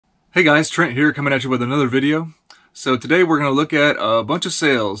Hey guys, Trent here coming at you with another video. So today we're going to look at a bunch of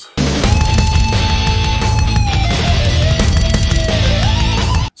sales.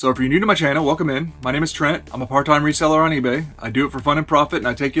 So if you're new to my channel, welcome in. My name is Trent. I'm a part-time reseller on eBay. I do it for fun and profit, and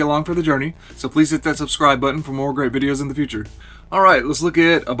I take you along for the journey. So please hit that subscribe button for more great videos in the future. Alright, let's look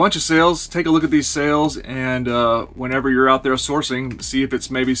at a bunch of sales. Take a look at these sales, and whenever you're out there sourcing, see if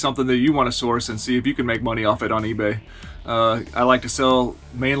it's maybe something that you want to source and see if you can make money off it on eBay. I like to sell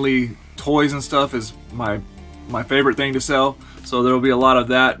mainly toys and stuff is my favorite thing to sell, so there will be a lot of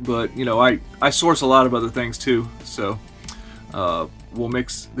that, but you know, I source a lot of other things too, so there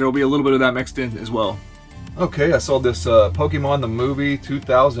will be a little bit of that mixed in as well. Okay, I sold this Pokemon the Movie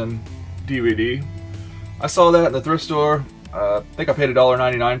 2000 DVD. I saw that in the thrift store. I think I paid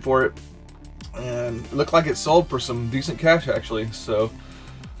 $1.99 for it, and it looked like it sold for some decent cash actually. So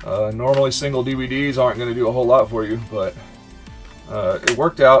normally single DVDs aren't going to do a whole lot for you, but it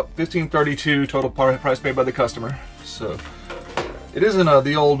worked out. $15.32 total price paid by the customer. So it isn't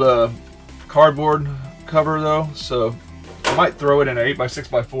the old cardboard cover though, so I might throw it in an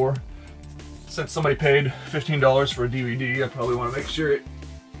 8x6x4. Since somebody paid $15 for a DVD, I probably want to make sure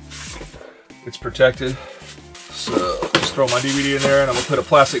it's protected. So just throw my DVD in there, and I'm gonna put a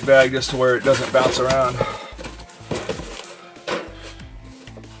plastic bag just to where it doesn't bounce around.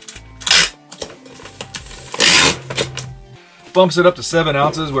 Bumps it up to 7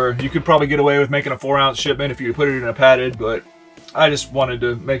 ounces, where you could probably get away with making a 4-ounce shipment if you put it in a padded, but I just wanted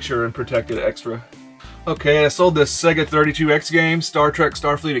to make sure and protect it extra. Okay, I sold this Sega 32X game, Star Trek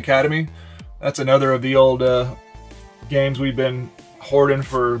Starfleet Academy. That's another of the old games we've been hoarding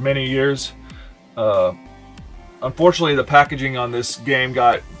for many years. Unfortunately, the packaging on this game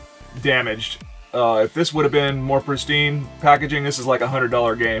got damaged. If this would have been more pristine packaging, this is like a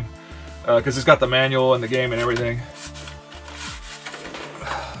 $100 game, because it's got the manual and the game and everything.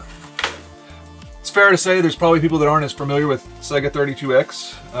 It's fair to say there's probably people that aren't as familiar with Sega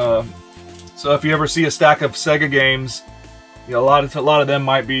 32X. So if you ever see a stack of Sega games, you know, a lot of them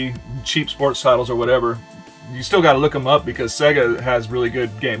might be cheap sports titles or whatever. You still got to look them up because Sega has really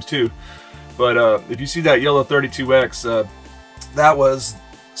good games too. But if you see that yellow 32X, that was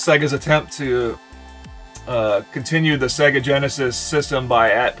Sega's attempt to continue the Sega Genesis system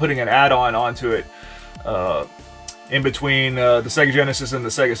by putting an add-on onto it in between the Sega Genesis and the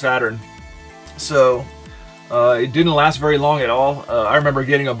Sega Saturn. So it didn't last very long at all. I remember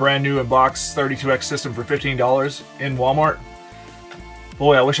getting a brand new in-box 32X system for $15 in Walmart.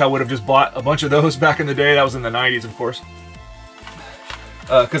 Boy, I wish I would have just bought a bunch of those back in the day. That was in the 90s, of course.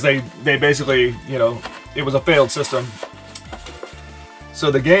 Because they basically, you know, it was a failed system. So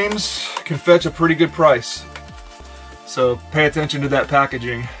the games can fetch a pretty good price. So pay attention to that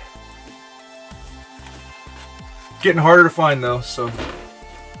packaging. Getting harder to find though, so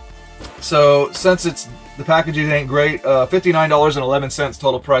since the packaging ain't great, $59.11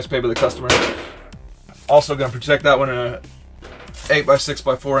 total price paid by the customer. Also gonna protect that one in a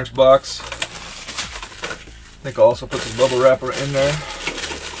 8x6x4 inch box. I think I'll also put some bubble wrapper in there.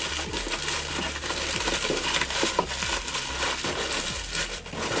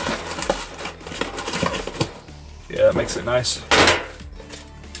 Yeah, it makes it nice.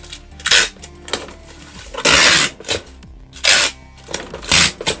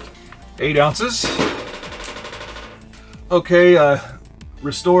 Eight ounces. Okay,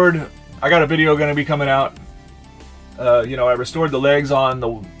 restored. I got a video going to be coming out. You know, I restored the legs on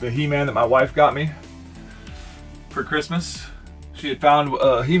the He-Man that my wife got me for Christmas. She had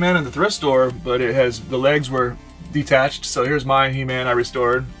found He-Man in the thrift store, but the legs were detached. So here's my He-Man I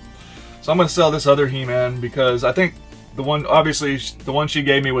restored. So I'm going to sell this other He-Man because I think obviously the one she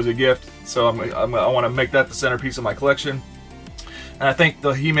gave me was a gift. So I want to make that the centerpiece of my collection. And I think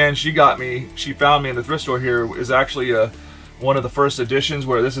the He-Man she found me in the thrift store here is actually one of the first editions,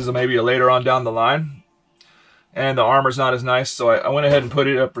 where this is maybe a later on down the line. And the armor's not as nice, so I went ahead and put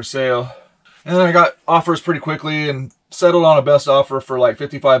it up for sale. And then I got offers pretty quickly and settled on a best offer for like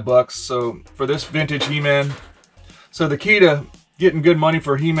 55 bucks. So for this vintage He-Man. So the key to getting good money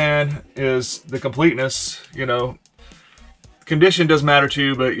for He-Man is the completeness, you know. Condition does matter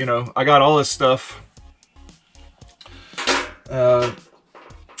too, but you know, I got all this stuff.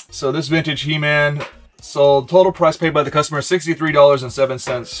 So this vintage He-Man sold, total price paid by the customer,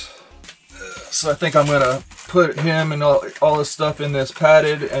 $63.07. So I think I'm gonna put him and all this stuff in this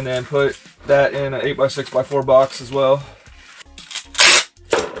padded, and then put that in an 8x6x4 box as well.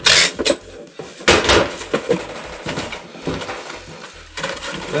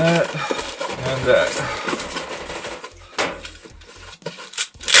 That and that.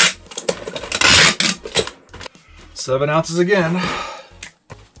 7 ounces again.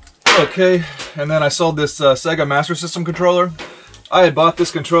 Okay, and then I sold this Sega Master System controller. I had bought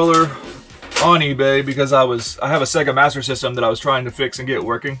this controller on eBay because I have a Sega Master System that I was trying to fix and get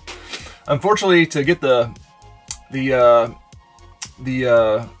working. Unfortunately, to get the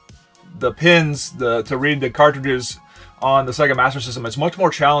pins to read the cartridges on the Sega Master System, it's much more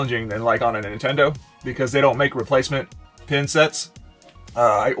challenging than like on a Nintendo because they don't make replacement pin sets.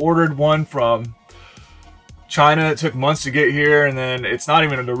 I ordered one from China. It took months to get here, and then it's not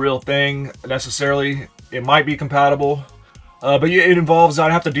even the real thing necessarily. It might be compatible, but it involves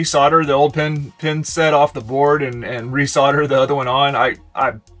I'd have to desolder the old pin set off the board and resolder the other one on. I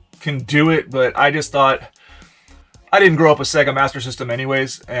can do it, but I just thought I didn't grow up with Sega Master System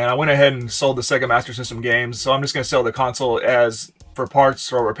anyways, and I went ahead and sold the Sega Master System games. So I'm just going to sell the console as for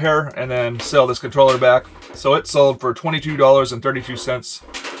parts or repair, and then sell this controller back. So it sold for $22.32.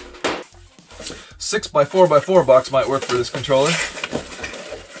 6x4x4 box might work for this controller.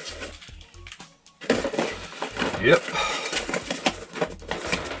 Yep.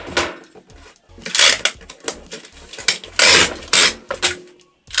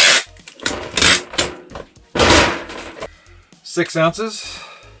 Six ounces.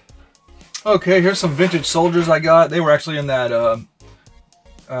 Okay, here's some vintage soldiers I got. They were actually in that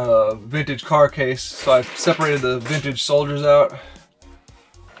vintage car case, so I separated the vintage soldiers out,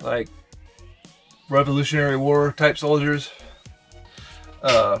 like Revolutionary War type soldiers.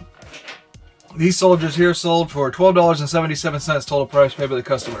 These soldiers here sold for $12.77 total price paid by the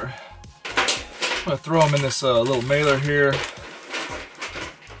customer. I'm gonna throw them in this little mailer here.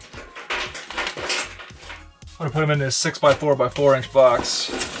 I'm gonna put them in this 6x4x4 inch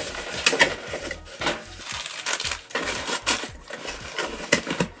box.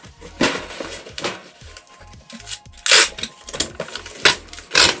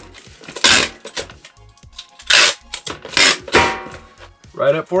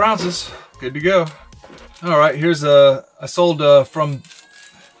 Right at 4 ounces, good to go. All right, here's I sold from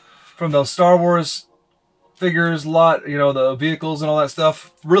those Star Wars figures lot, you know, the vehicles and all that stuff.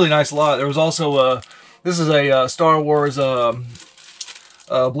 Really nice lot. There was also this is a Star Wars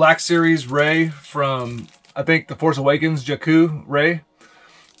Black Series Rey from, I think, The Force Awakens, Jakku Rey.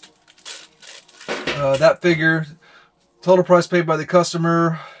 That figure, total price paid by the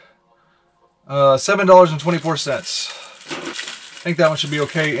customer, $7.24. I think that one should be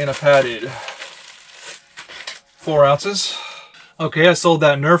okay in a padded 4 ounces. Okay, I sold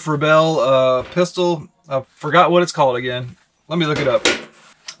that Nerf Rebel pistol. I forgot what it's called again. Let me look it up.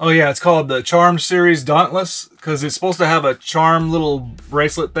 Oh yeah, it's called the Charm Series Dauntless because it's supposed to have a charm little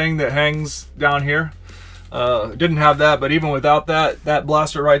bracelet thing that hangs down here. Didn't have that, but even without that, that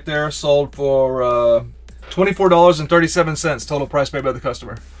blaster right there sold for $24.37 total price paid by the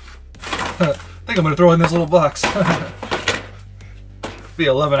customer. I think I'm gonna throw in this little box. Be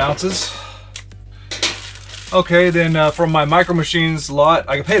 11 ounces. Okay, then from my Micro Machines lot,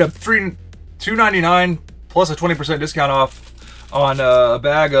 I paid a $2.99 plus a 20% discount off on a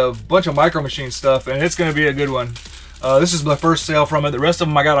bag of bunch of Micro Machine stuff, and it's going to be a good one. This is my first sale from it. The rest of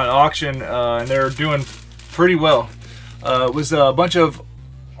them I got on auction, and they're doing pretty well. It was a bunch of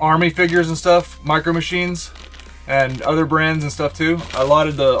Army figures and stuff, Micro Machines, and other brands and stuff too. I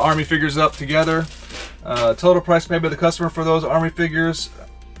lotted the Army figures up together. Total price paid by the customer for those Army figures,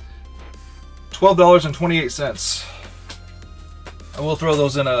 $12.28. I will throw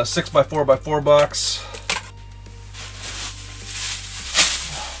those in a 6x4x4 box.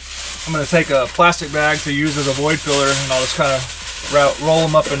 I'm going to take a plastic bag to use as a void filler, and I'll just kind of roll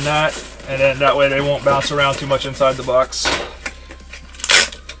them up in that, and then that way they won't bounce around too much inside the box.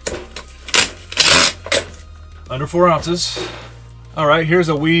 Under 4 ounces. Alright, here's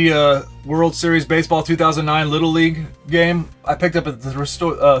a Wii World Series Baseball 2009 Little League game. I picked up at the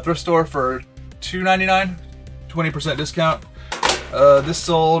thrift store for $2.99, 20% discount. This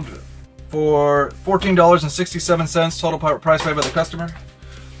sold for $14.67 total price paid by the customer.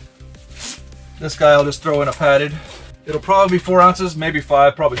 This guy I'll just throw in a padded. It'll probably be 4 ounces, maybe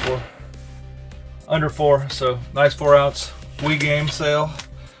 5, probably 4. Under 4, so nice 4 ounce Wii game sale.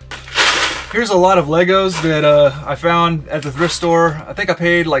 Here's a lot of Legos that I found at the thrift store. I think I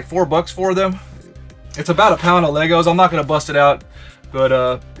paid like $4 for them. It's about a pound of Legos. I'm not gonna bust it out, but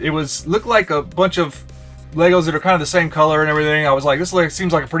it looked like a bunch of Legos that are kind of the same color and everything. I was like, this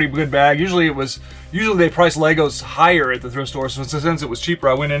seems like a pretty good bag. Usually they price Legos higher at the thrift store, so since it was cheaper,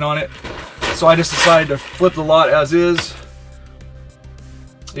 I went in on it. So I just decided to flip the lot as is.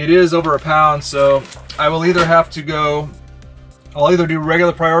 It is over a pound, so I will either have to go, I'll either do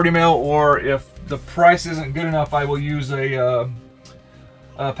regular priority mail, or if the price isn't good enough, I will use a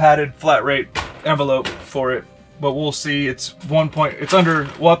padded flat rate envelope for it. but we'll see. It's 1 point. It's under.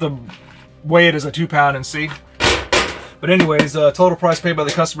 We'll have to weigh it as a 2 pound and see. But anyways, total price paid by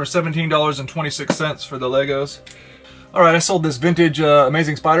the customer, $17.26 for the Legos. All right, I sold this vintage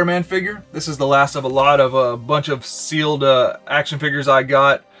Amazing Spider-Man figure. This is the last of a lot of a bunch of sealed action figures I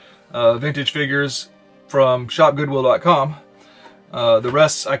got, vintage figures from shopgoodwill.com. The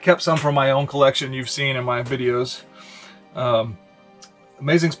rest, I kept some from my own collection you've seen in my videos.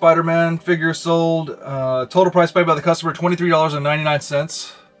 Amazing Spider-Man figure sold. Total price paid by the customer,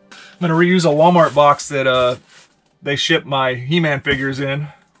 $23.99. I'm going to reuse a Walmart box that they ship my He-Man figures in.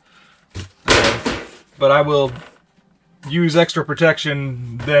 But I will use extra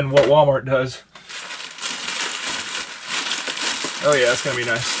protection than what Walmart does. Oh yeah, it's going to be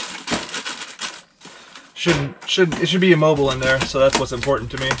nice. It should be immobile in there, so that's what's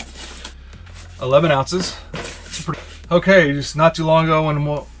important to me. 11 ounces. Okay, just not too long ago when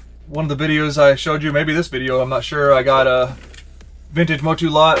one of the videos I showed you, maybe this video, I'm not sure, I got a vintage Motu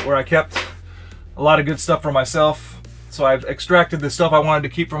lot where I kept a lot of good stuff for myself. So I've extracted the stuff I wanted to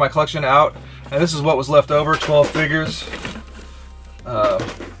keep for my collection out, and this is what was left over, 12 figures.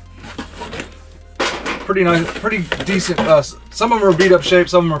 Pretty nice, pretty decent. Some of them are beat up shape,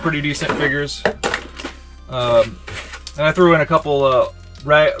 some of them are pretty decent figures. And I threw in a couple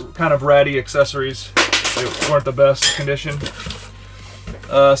kind of ratty accessories. They weren't the best condition.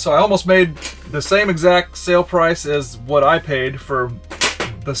 So I almost made the same exact sale price as what I paid for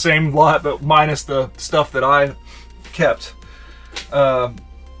the same lot, but minus the stuff that I kept.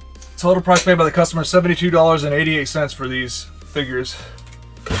 Total price paid by the customer, $72.88 for these figures.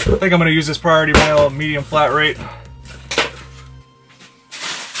 I think I'm going to use this priority mail medium flat rate.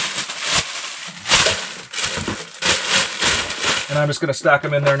 And I'm just going to stack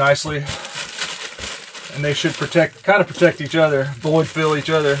them in there nicely. And they should kind of protect each other, void fill each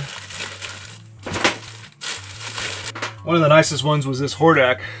other. One of the nicest ones was this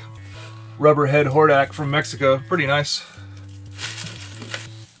Hordak, rubber head Hordak from Mexico. Pretty nice.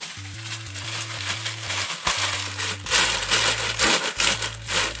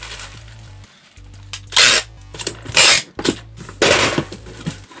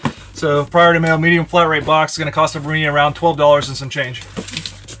 So priority mail medium flat rate box is going to cost me around $12 and some change.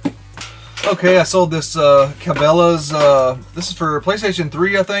 Okay, I sold this Cabela's, this is for PlayStation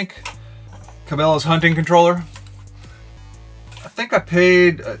 3, I think. Cabela's hunting controller. I think I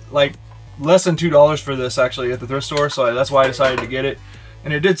paid like less than $2 for this actually at the thrift store, so that's why I decided to get it.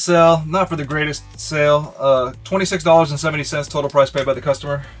 And it did sell, not for the greatest sale, $26.70 total price paid by the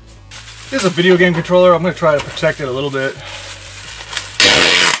customer. This is a video game controller. I'm going to try to protect it a little bit.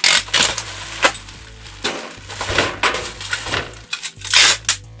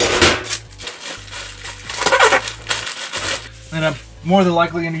 And I'm more than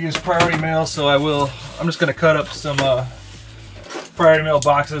likely going to use priority mail, so I'm just going to cut up some priority mail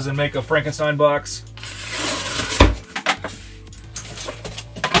boxes and make a Frankenstein box.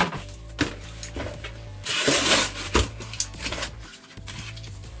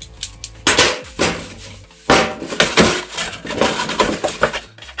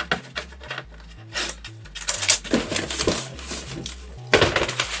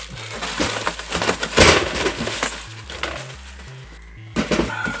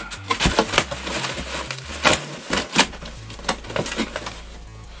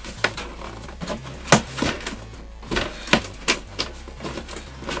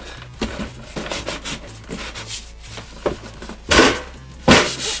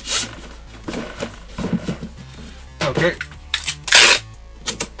 Okay.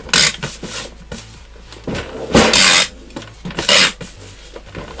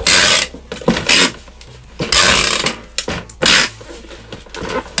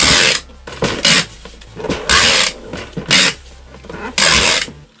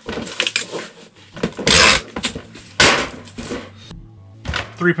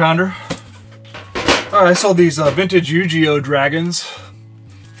 Three-pounder. Alright, I sold these vintage Yu-Gi-Oh! Dragons.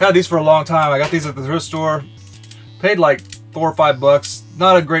 I've had these for a long time. I got these at the thrift store. Paid like $4 or $5.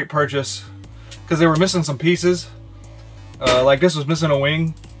 Not a great purchase because they were missing some pieces. Like this was missing a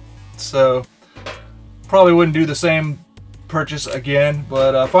wing, so probably wouldn't do the same purchase again.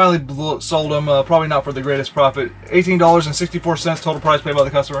 But finally sold them. Probably not for the greatest profit. $18.64 total price paid by the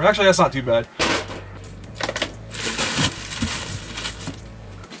customer. Actually, that's not too bad.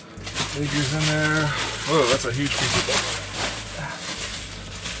 Figures in there. Whoa, that's a huge piece of stuff.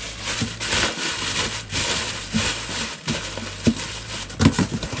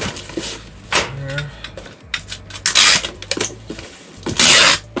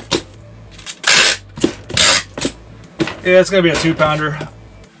 Yeah, it's gonna be a 2-pounder.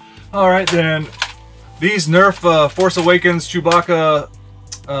 All right, then These Nerf Force Awakens Chewbacca,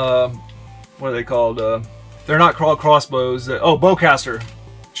 what are they called? They're not called crossbows. Oh, bowcaster.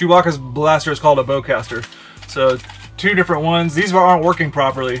 Chewbacca's blaster is called a bowcaster. So 2 different ones. These aren't working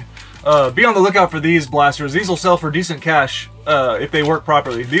properly. Be on the lookout for these blasters. These will sell for decent cash if they work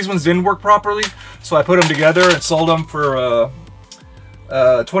properly. These ones didn't work properly, so I put them together and sold them for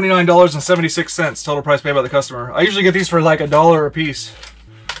 $29.76 total price paid by the customer. I usually get these for like $1 a piece.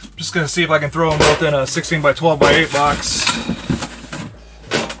 I'm just gonna see if I can throw them both in a 16 by 12 by 8 box.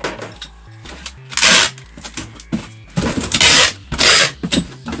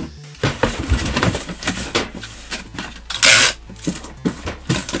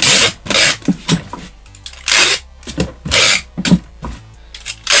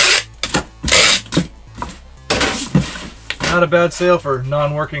 Not a bad sale for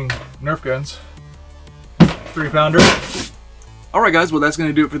non-working Nerf guns. 3-pounder. Alright guys, well that's going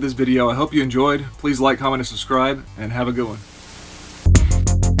to do it for this video. I hope you enjoyed. Please like, comment, and subscribe, and have a good one.